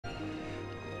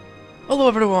Hello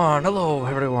everyone,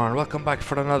 welcome back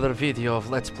for another video of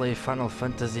Let's Play Final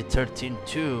Fantasy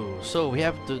XIII-2. So we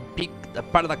have to pick a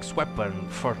Parallax weapon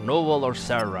for Noel or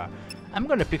Sarah. I'm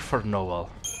gonna pick for Noel.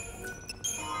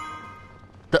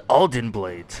 The Odin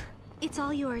Blade. It's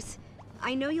all yours.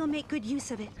 I know you'll make good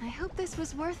use of it. I hope this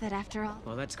was worth it after all.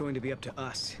 Well, that's going to be up to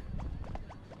us.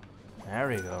 There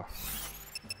we go.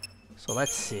 So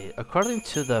let's see, according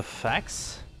to the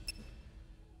facts,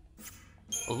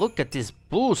 look at this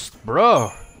boost, bro!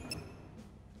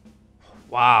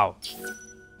 Wow!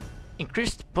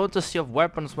 Increased potency of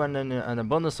weapons when an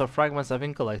abundance of fragments have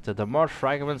been collected. The more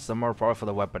fragments, the more powerful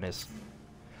the weapon is.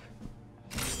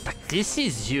 Like, this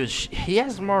is huge. He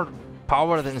has more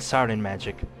power than Siren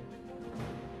magic.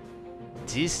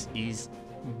 This is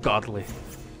godly.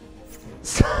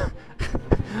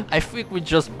 I think we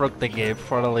just broke the game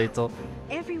for a little.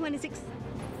 Everyone is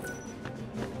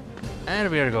And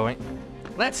we are going.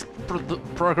 Let's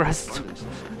progress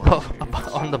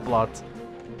on the plot.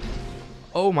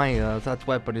 Oh my god, that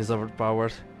weapon is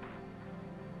overpowered.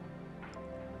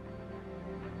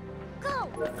 Go!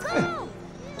 Go!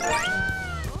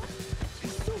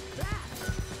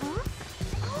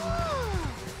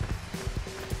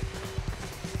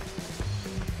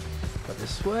 Go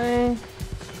this way.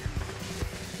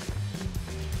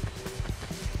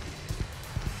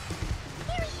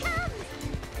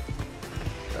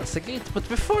 That's the gate, but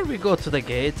before we go to the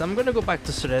gate, I'm gonna go back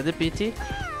to Serendipity.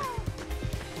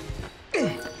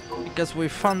 Because we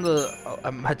found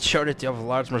a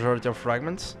large majority of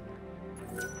fragments.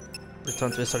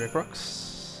 Return to historic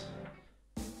rocks.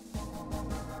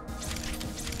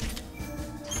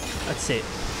 Let's see.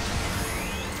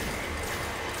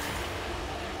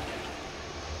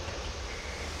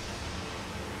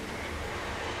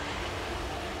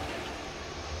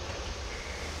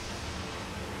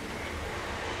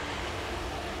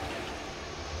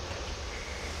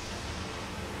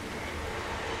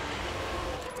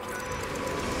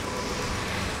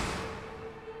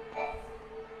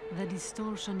 The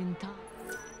distortion in time.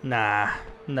 Nah,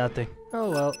 nothing.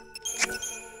 Oh well.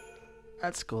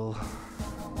 That's cool.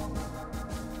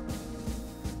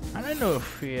 I don't know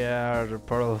if we are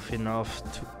powerful enough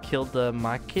to kill the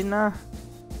Machina.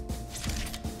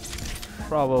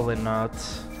 Probably not.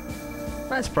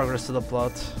 Let's progress to the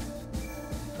plot.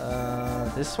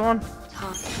 This one?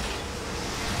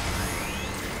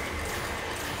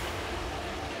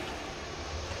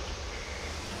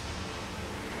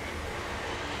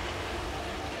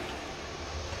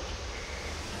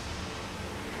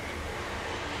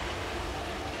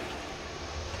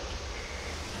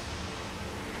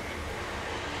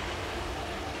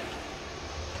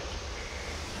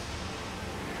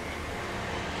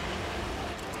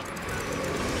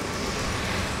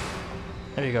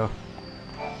 There you go.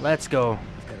 Let's go.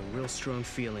 I've got a real strong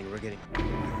feeling we're getting...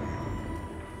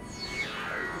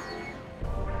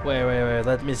 Wait,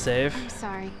 let me save. I'm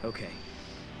sorry. Okay.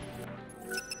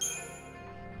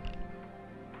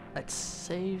 Let's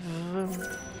save.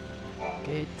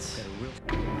 Gate. Got a real...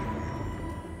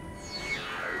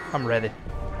 I'm ready.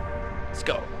 Let's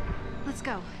go. Let's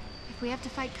go. If we have to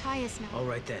fight Caius now. All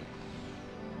right then.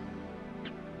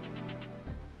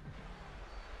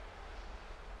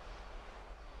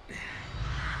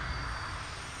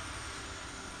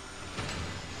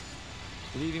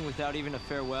 Leaving without even a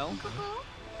farewell?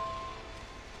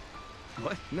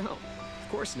 What? No, of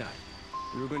course not.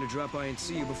 We were going to drop by and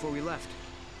see you before we left.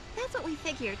 That's what we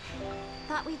figured.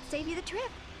 Thought we'd save you the trip.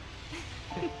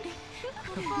 Thanks.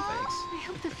 I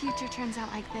hope the future turns out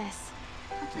like this.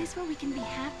 A place where we can be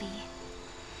happy.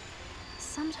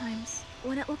 Sometimes,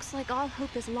 When it looks like all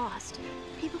hope is lost,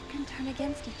 people can turn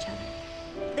against each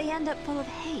other. They end up full of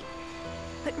hate.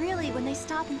 But really, when they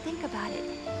stop and think about it,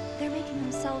 they're making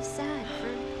themselves sad for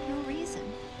no reason.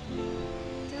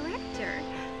 Director,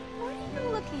 what are you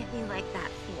looking at me like that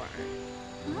for?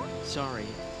 Huh? Sorry,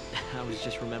 I was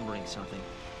just remembering something.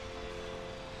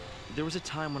 There was a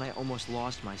time when I almost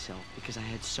lost myself because I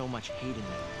had so much hate in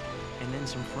me. And then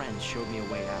some friends showed me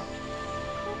a way out.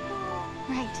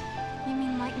 right. You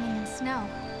mean lightning and snow.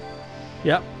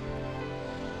 Yep.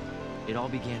 It all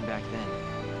began back then.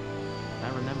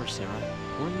 I remember, Sarah.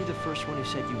 Weren't you the first one who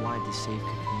said you wanted to save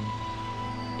Cocoon?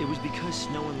 It was because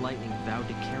Snow and Lightning vowed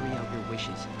to carry out your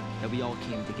wishes that we all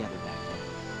came together back then.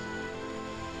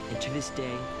 And to this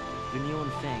day, Vanille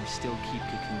and Fang still keep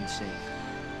Cocoon safe.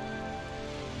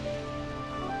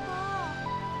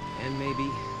 And maybe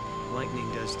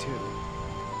Lightning does too.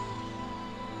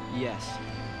 Yes,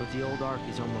 but the old arc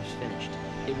is almost finished.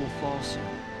 It will fall soon.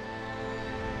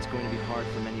 It's going to be hard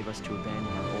for many of us to abandon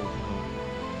our old home.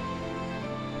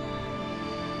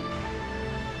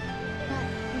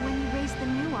 But when you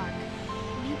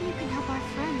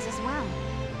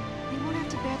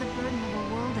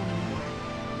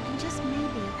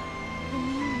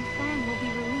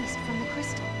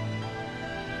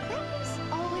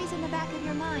back of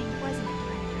your mind, wasn't it,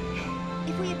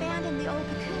 Director? If we abandon the old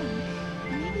cocoon,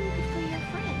 maybe you could free your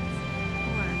friends.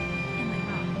 Or am I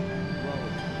wrong? Well,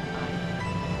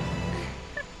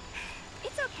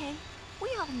 It's okay. We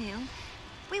all knew.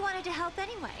 We wanted to help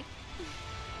anyway.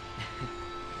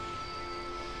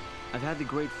 I've had the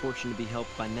great fortune to be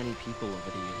helped by many people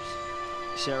over the years.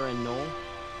 Sarah and Noel,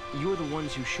 you're the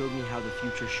ones who showed me how the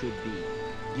future should be.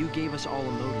 You gave us all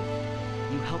a motive.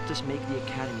 You helped us make the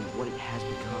Academy what it has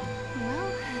become.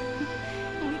 Well,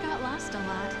 we got lost a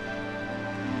lot. I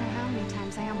don't know how many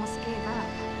times I almost gave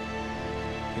up.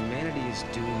 Humanity is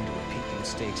doomed to repeat the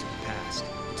mistakes of the past.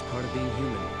 It's part of being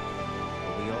human.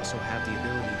 But we also have the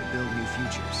ability to build new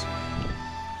futures.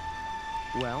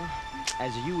 Well,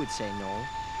 as you would say, Noel,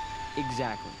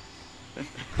 exactly.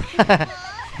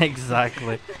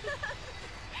 Exactly.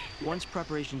 Once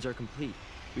preparations are complete,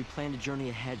 we plan to journey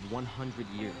ahead 100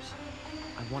 years.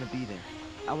 I want to be there.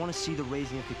 I want to see the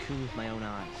raising of Cocoon with my own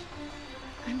eyes.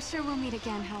 I'm sure we'll meet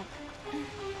again, Hope.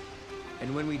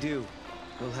 And when we do,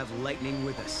 we'll have lightning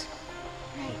with us.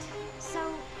 Right. So,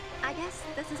 I guess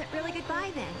this isn't really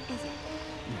goodbye then, is it?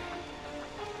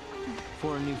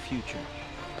 For a new future.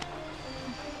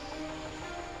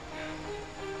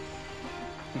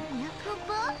 Yeah,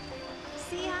 Koopa?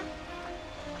 See ya.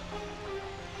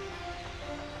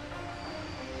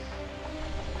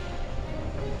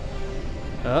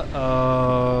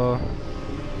 Uh-oh.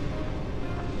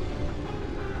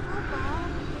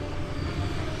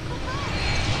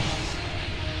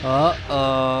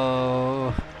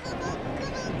 Uh-oh.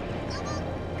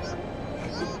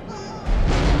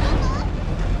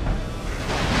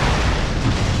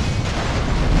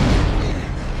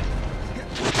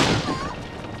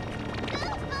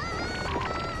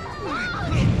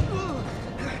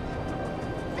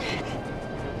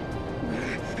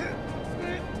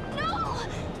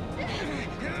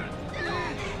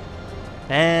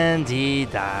 And he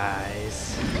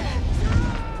dies.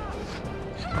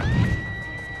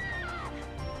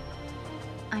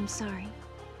 I'm sorry.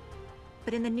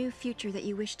 But in the new future that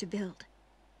you wish to build,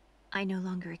 I no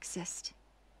longer exist.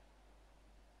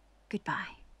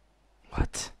 Goodbye.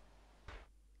 What?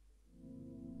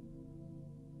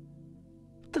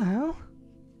 What the hell?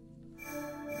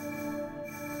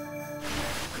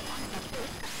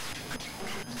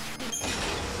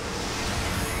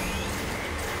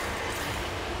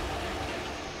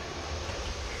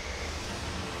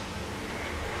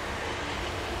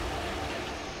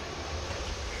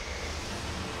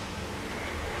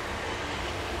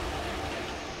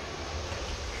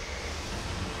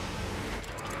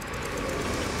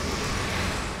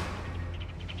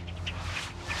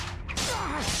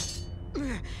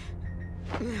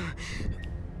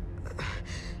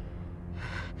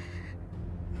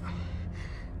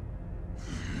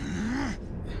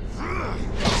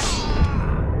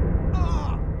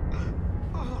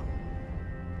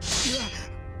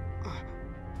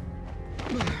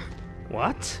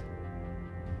 What?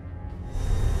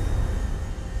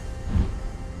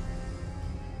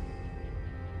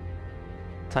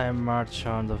 Time march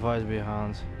on the voice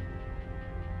behind.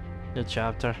 New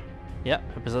chapter. Yeah,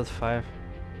 episode 5.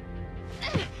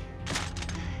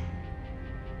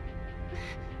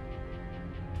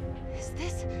 Is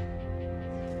this the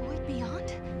void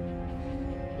beyond?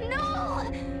 No!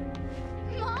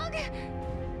 Mog?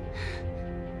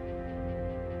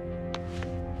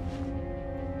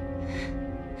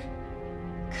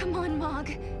 Come on, Mog.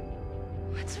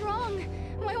 What's wrong?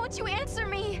 Why won't you answer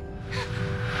me?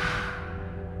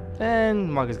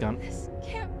 And Mog is gone. This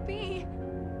can't be.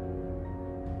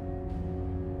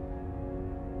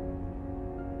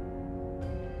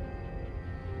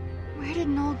 Where did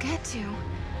Noel get to?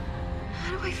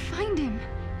 How do I find him?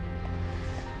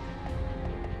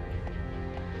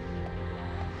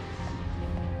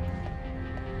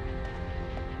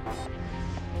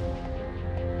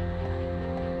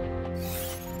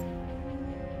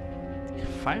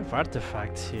 Five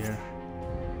artifacts here.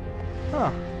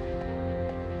 Huh.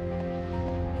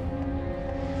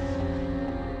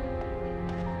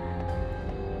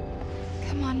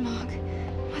 Come on, Mog.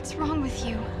 What's wrong with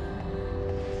you?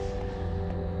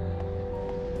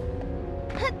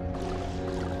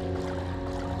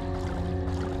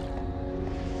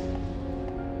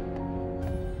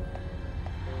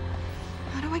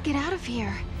 How do I get out of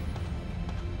here?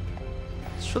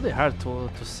 It's really hard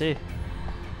to see.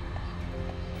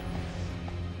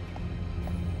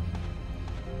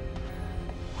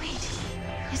 Wait,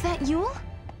 is that Yule?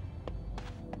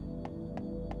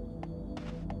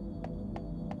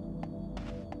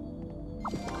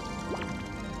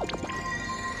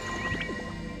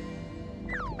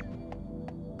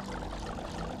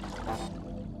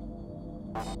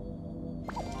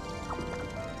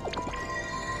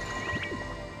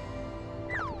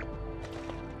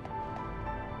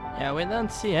 Yeah, we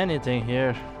don't see anything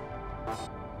here.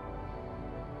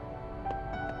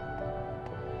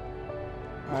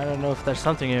 I don't know if there's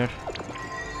something here.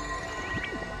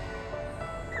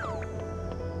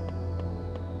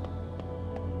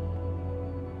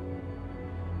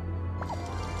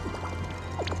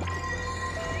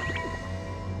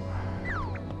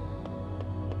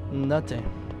 Nothing.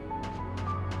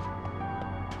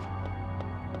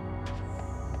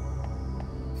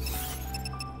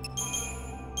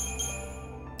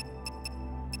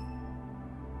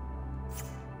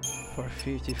 For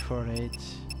 54.8.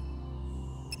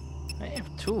 I have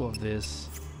 2 of this.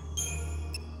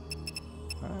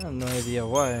 I have no idea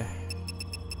why.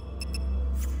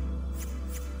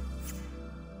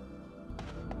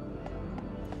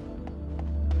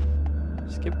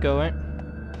 Let's keep going.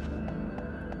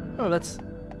 Oh, that's...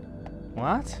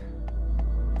 What?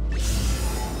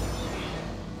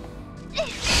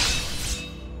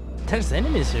 There's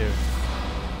enemies here.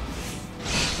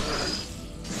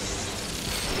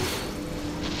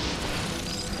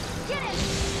 Get it!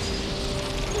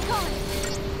 Keep going!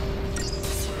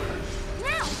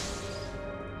 Now!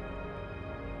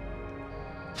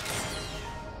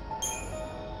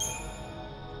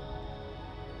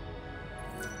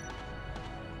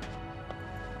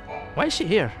 Why is she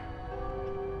here?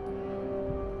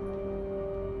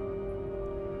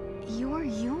 You're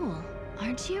Yule,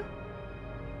 aren't you?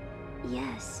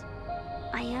 Yes,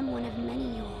 I am one of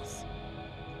many Yules.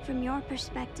 From your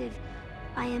perspective,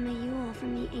 I am a Yule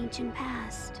from the ancient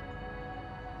past.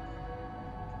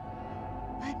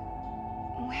 But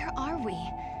where are we?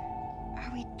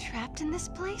 Are we trapped in this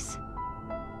place?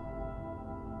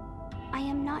 I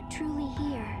am not truly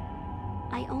here.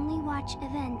 I only watch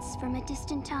events from a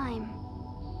distant time.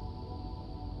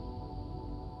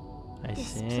 I This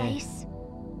see. place,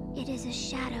 it is a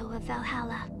shadow of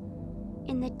Valhalla.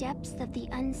 In the depths of the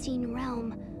unseen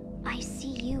realm, I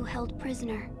see you held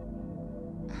prisoner.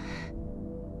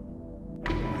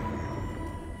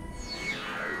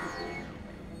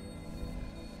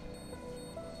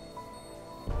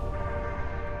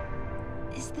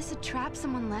 Is this a trap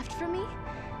someone left for me?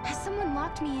 Has someone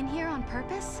locked me in here on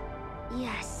purpose?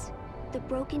 Yes, the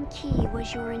broken key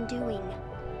was your undoing,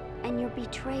 and your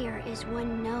betrayer is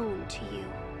one known to you.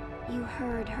 You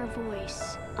heard her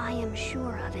voice. I am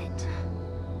sure of it.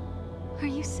 Are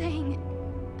you saying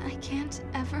I can't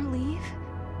ever leave?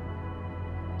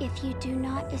 If you do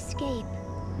not escape,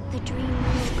 the dream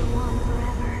will go on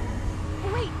forever.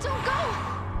 Wait, don't go!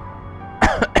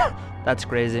 That's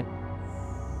crazy.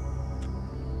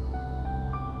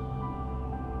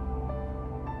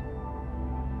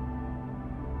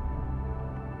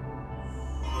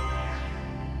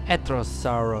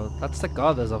 Etrosaro, that's the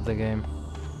goddess of the game.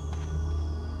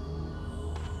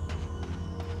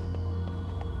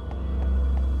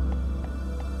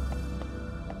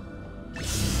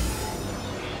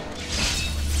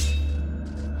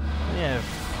 Yeah.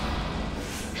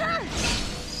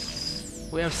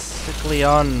 We have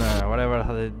Cycleon,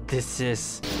 whatever this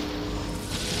is.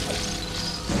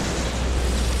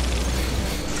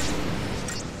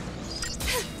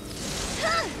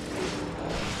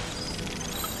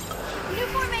 New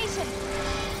formation!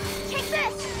 Take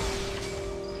this!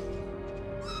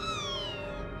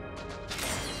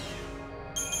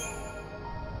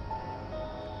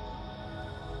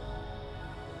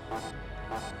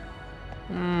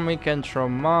 We can throw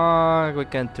mug, we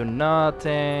can do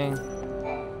nothing.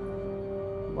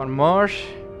 One more?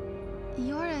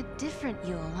 You're a different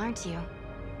Yule, aren't you?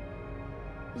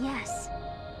 Yes.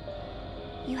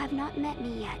 You have not met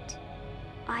me yet.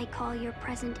 I call your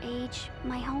present age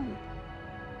my home.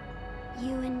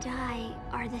 You and I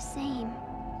are the same.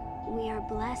 We are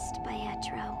blessed by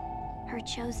Etro, her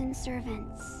chosen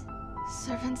servants.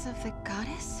 Servants of the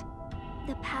goddess?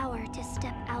 The power to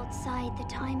step outside the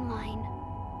timeline.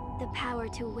 The power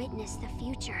to witness the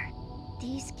future.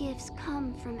 These gifts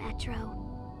come from Etro.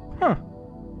 Huh.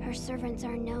 Her servants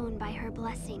are known by her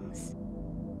blessings.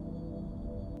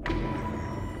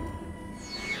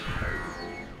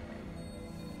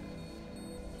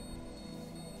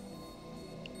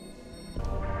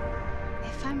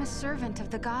 If I'm a servant of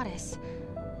the goddess,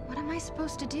 what am I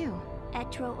supposed to do?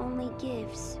 Etro only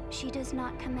gives, she does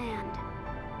not command.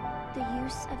 The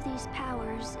use of these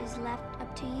powers is left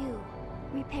up to you.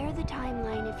 Repair the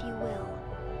timeline if you will,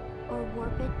 or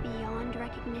warp it beyond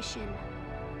recognition,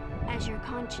 as your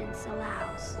conscience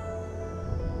allows.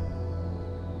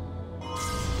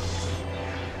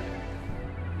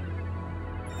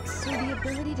 So the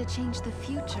ability to change the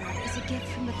future is a gift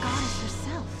from the goddess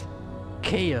herself.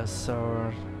 Chaos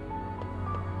Sword.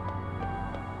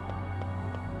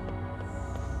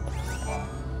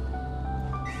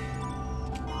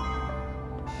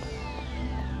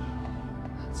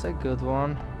 That's a good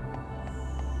one.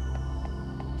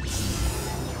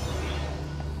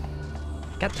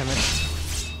 God damn it.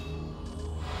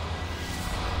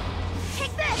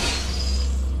 Take this!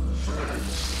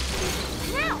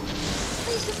 Now!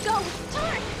 Please just go!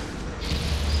 Turn!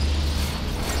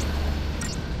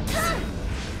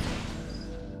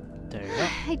 There you go.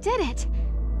 I did it.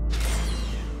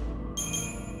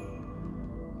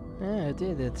 Yeah, I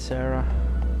did it, Sarah.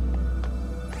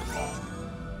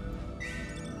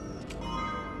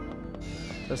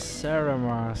 The Sarah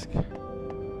mask.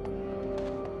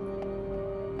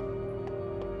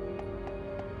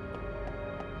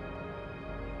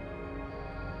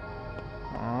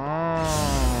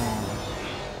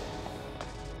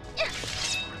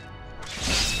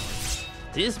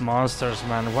 These monsters,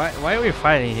 man, why are we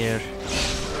fighting here?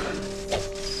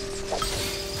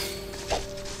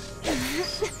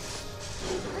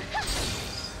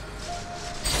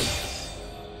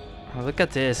 Oh, look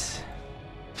at this.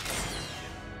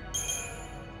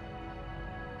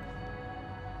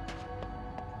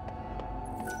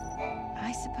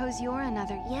 I suppose you're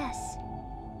another. Yes.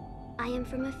 I am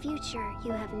from a future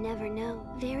you have never known.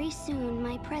 Very soon,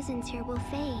 my presence here will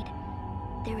fade.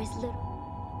 There is little...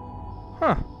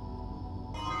 Huh.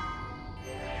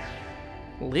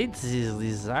 Leads this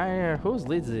desire. Who's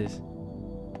leads this?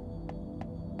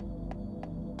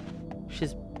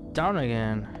 She's down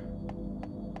again.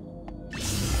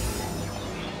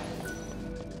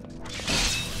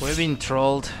 We've been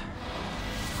trolled.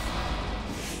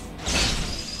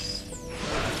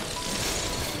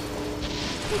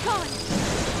 Keep going!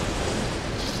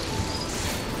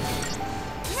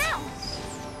 Now!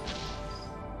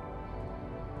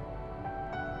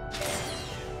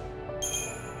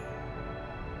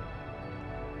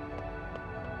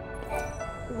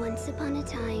 Once upon a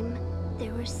time,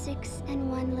 there were 6 and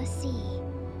 1 Lassie,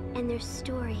 and their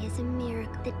story is a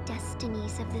miracle. The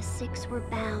destinies of the 6 were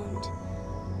bound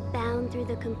through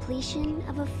the completion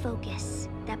of a focus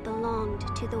that belonged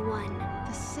to the 1.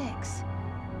 The 6.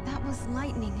 That was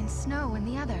Lightning and Snow and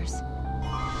the others.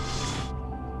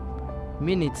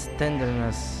 Minutes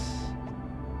tenderness.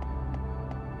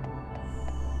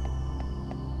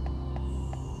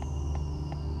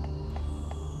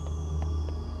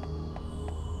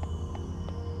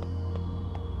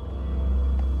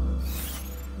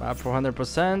 Up for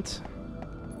 100%.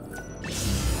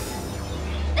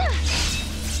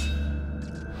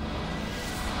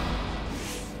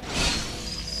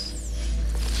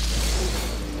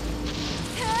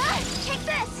 Take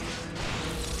this!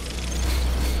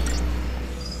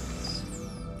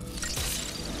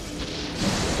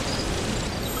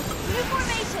 New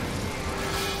formation!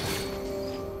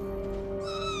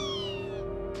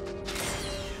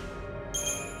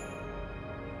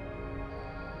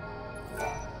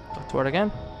 Do it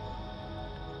again.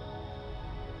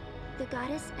 The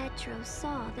goddess Etro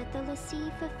saw that the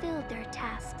Lassie fulfilled their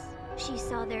tasks. She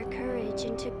saw their courage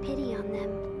and took pity on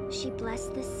them. She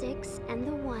blessed the 6 and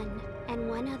the 1 and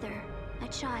one other, a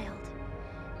child.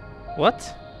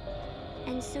 What?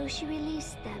 And so she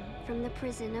released them from the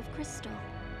prison of crystal.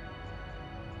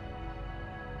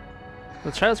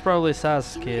 The child's probably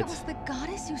Sas, You mean kid. it was the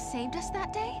goddess who saved us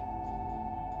that day?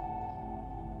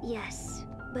 Yes,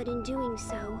 but in doing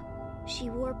so, she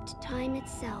warped time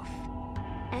itself.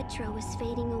 Etro was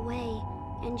fading away,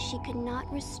 and she could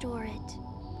not restore it.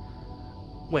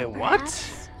 Wait, what?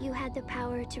 Perhaps you had the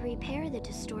power to repair the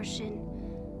distortion,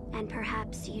 and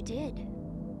perhaps you did.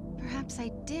 Perhaps I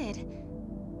did.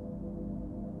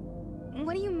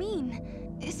 What do you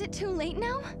mean? Is it too late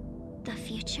now? The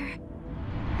future?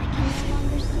 I can no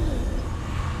longer see it.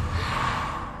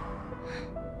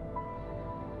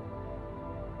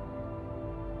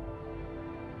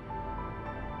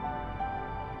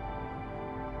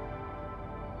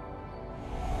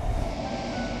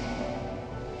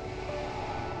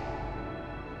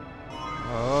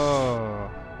 Oh.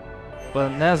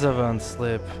 But Nezavan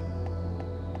slip.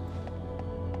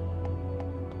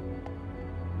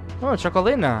 Oh,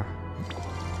 Chocolina.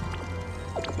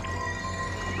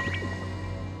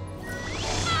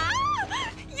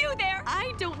 You there!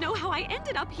 I don't know how I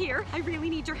ended up here. I really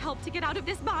need your help to get out of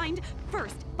this bind.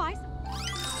 First, buy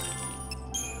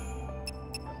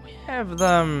We have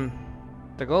them.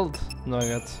 The gold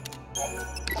nugget.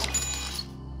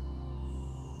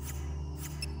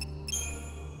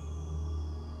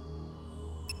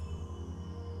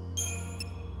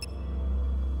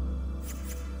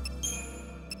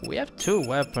 We have 2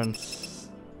 weapons.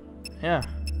 Yeah.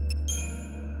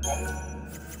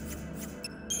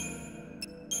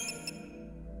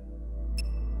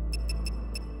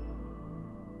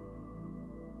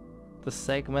 The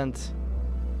segment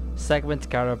Segment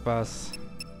Carapace.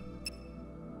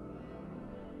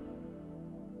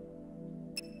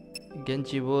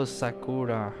 Genjibo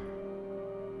Sakura.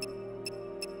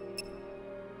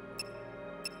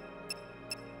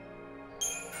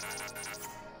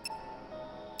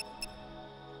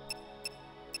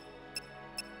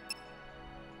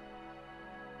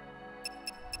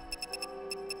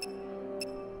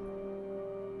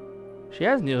 She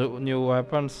has new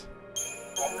weapons.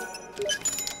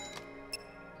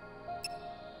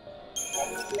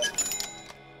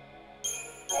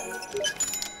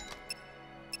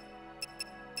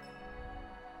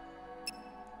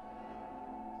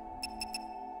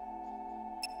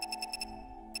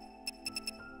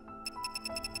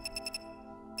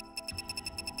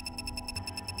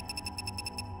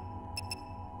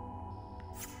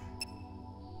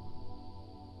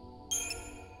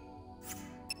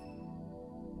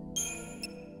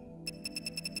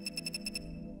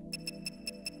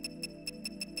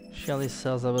 She only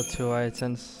sells about 2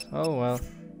 items. Oh well.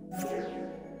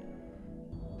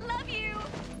 Love you.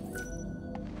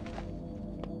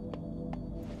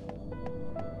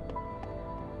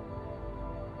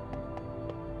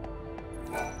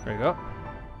 There you go.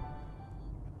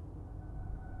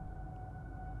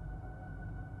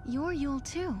 You're Yule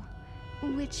too.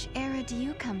 Which era do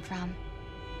you come from?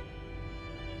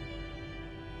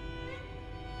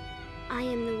 I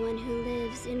am the one who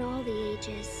lives in all the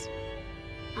ages.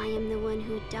 I am the one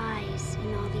who dies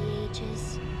in all the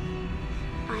ages.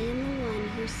 I am the one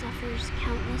who suffers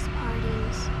countless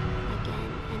partings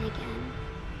again and again.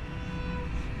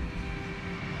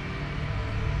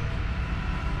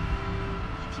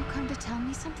 Have you come to tell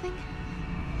me something?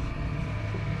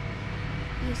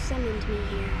 You summoned me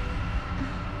here.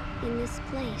 In this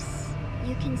place,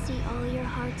 you can see all your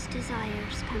heart's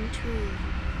desires come true.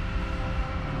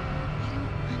 I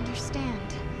don't understand.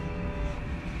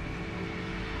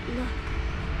 Look,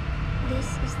 this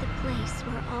is the place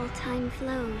where all time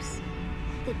flows.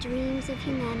 The dreams of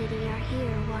humanity are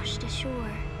here washed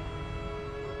ashore.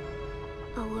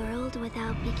 A world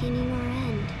without beginning or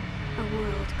end. A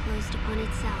world closed upon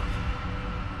itself.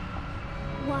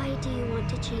 Why do you want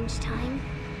to change time?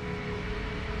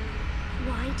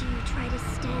 Why do you try to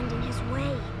stand in his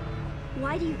way?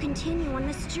 Why do you continue on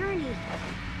this journey?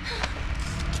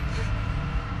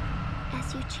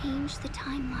 As you change the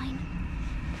timeline,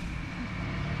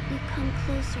 you come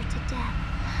closer to death.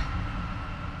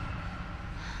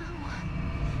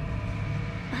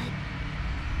 But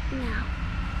now,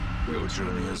 Your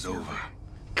journey is over.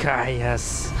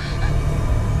 Caius.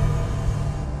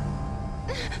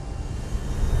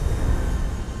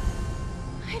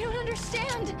 I don't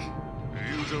understand.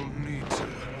 You don't need to.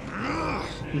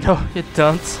 No, you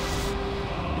don't.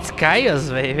 It's Caius,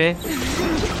 baby.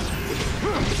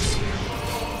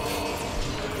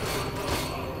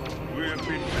 We have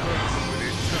been cursed with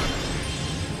eternity.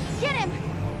 Get him!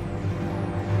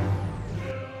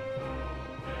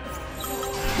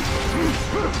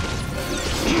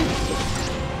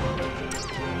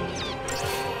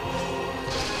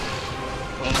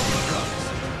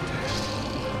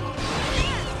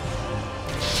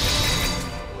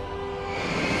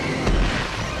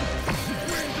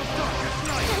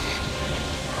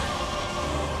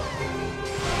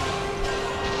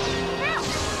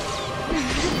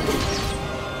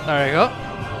 There you go.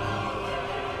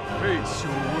 Face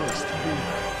your worst fear.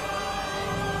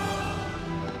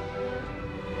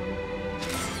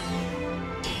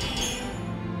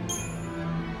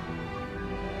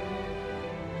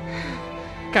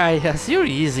 Caius, you're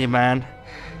easy, man.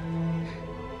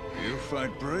 You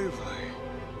fight bravely.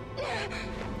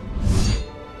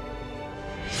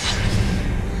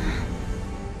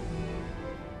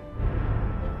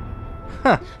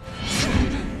 Huh.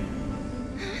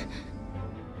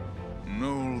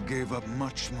 Noel gave up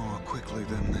much more quickly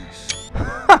than this.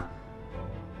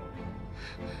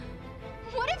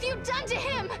 What have you done to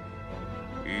him?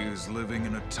 He is living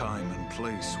in a time and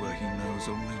place where he knows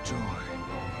only joy.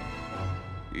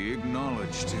 He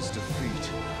acknowledged his defeat.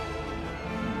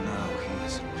 And now he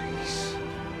is at peace.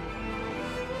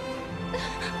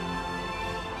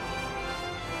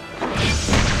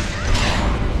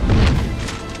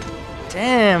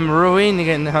 Damn, ruining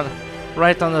it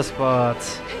right on the spot.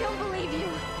 I don't believe you.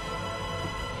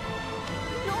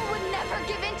 Noel would never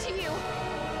give in to you.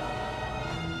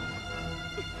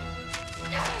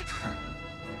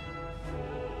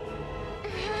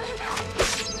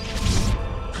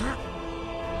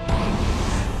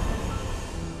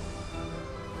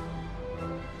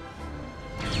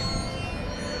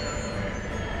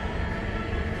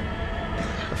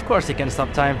 Of course he can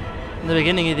stop time. In the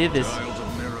beginning he did this. Child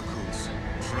of miracles,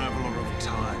 traveler of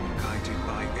time,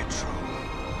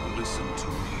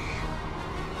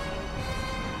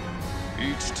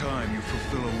 Each time you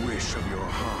fulfill a wish of your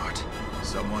heart,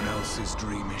 someone else's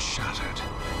dream is shattered.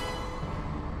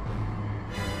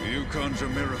 You conjure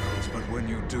miracles, but when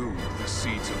you do, the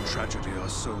seeds of tragedy are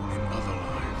sown in other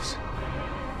lives.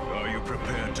 Are you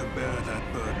prepared to bear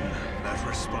that burden, that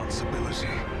responsibility?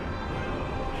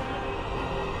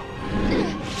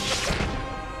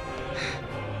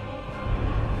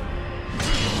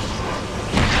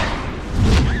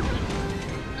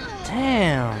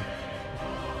 Damn.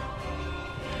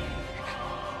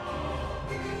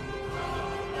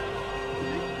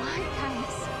 Why,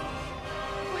 Caius?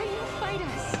 Why do you fight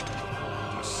us?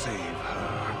 To save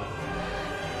her.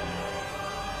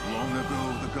 Long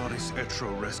ago, the goddess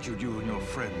Etro rescued you and your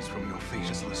friends from your fate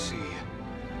as the sea.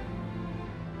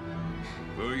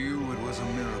 For you, it was a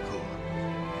miracle.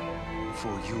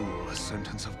 For you, a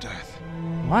sentence of death.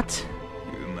 What?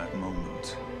 In that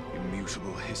moment,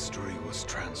 immutable history was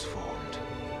transformed.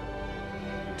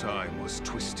 Time was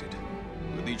twisted.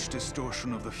 With each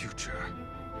distortion of the future,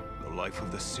 the life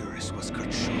of the Cirrus was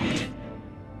cut short.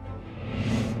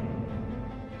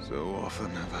 So often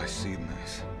have I seen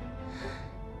this.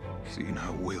 Seen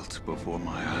her wilt before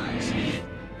my eyes.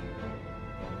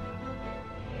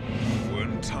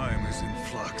 When time is in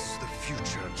flux, the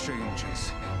future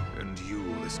changes, and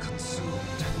Yule is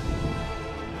consumed.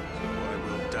 So I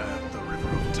will dam the river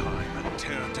of time and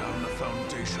tear down the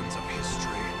foundations of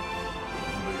history.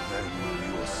 Only then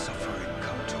will your suffering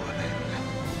come to an end.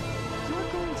 You're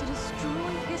going to destroy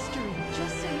history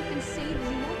just so you can save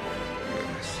Yule?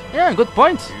 Yes, Yeah, good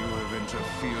point. you have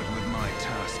interfered with my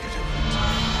task at every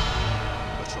time.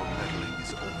 But your meddling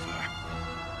is over.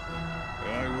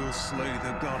 I will slay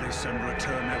the goddess and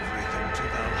return everything to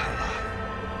Valhalla.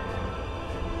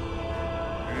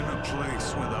 In a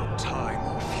place without time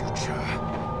or future,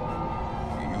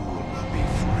 you will be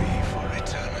free for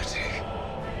eternity.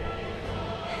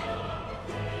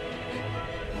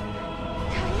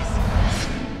 Caius?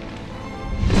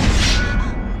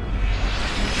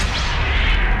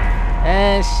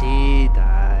 And she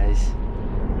dies.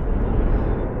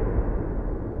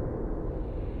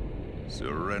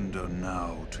 Surrender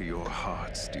now to your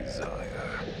heart's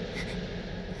desire.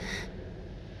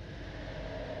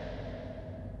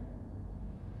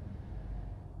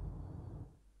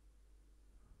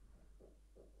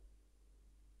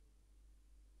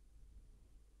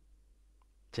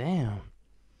 Damn.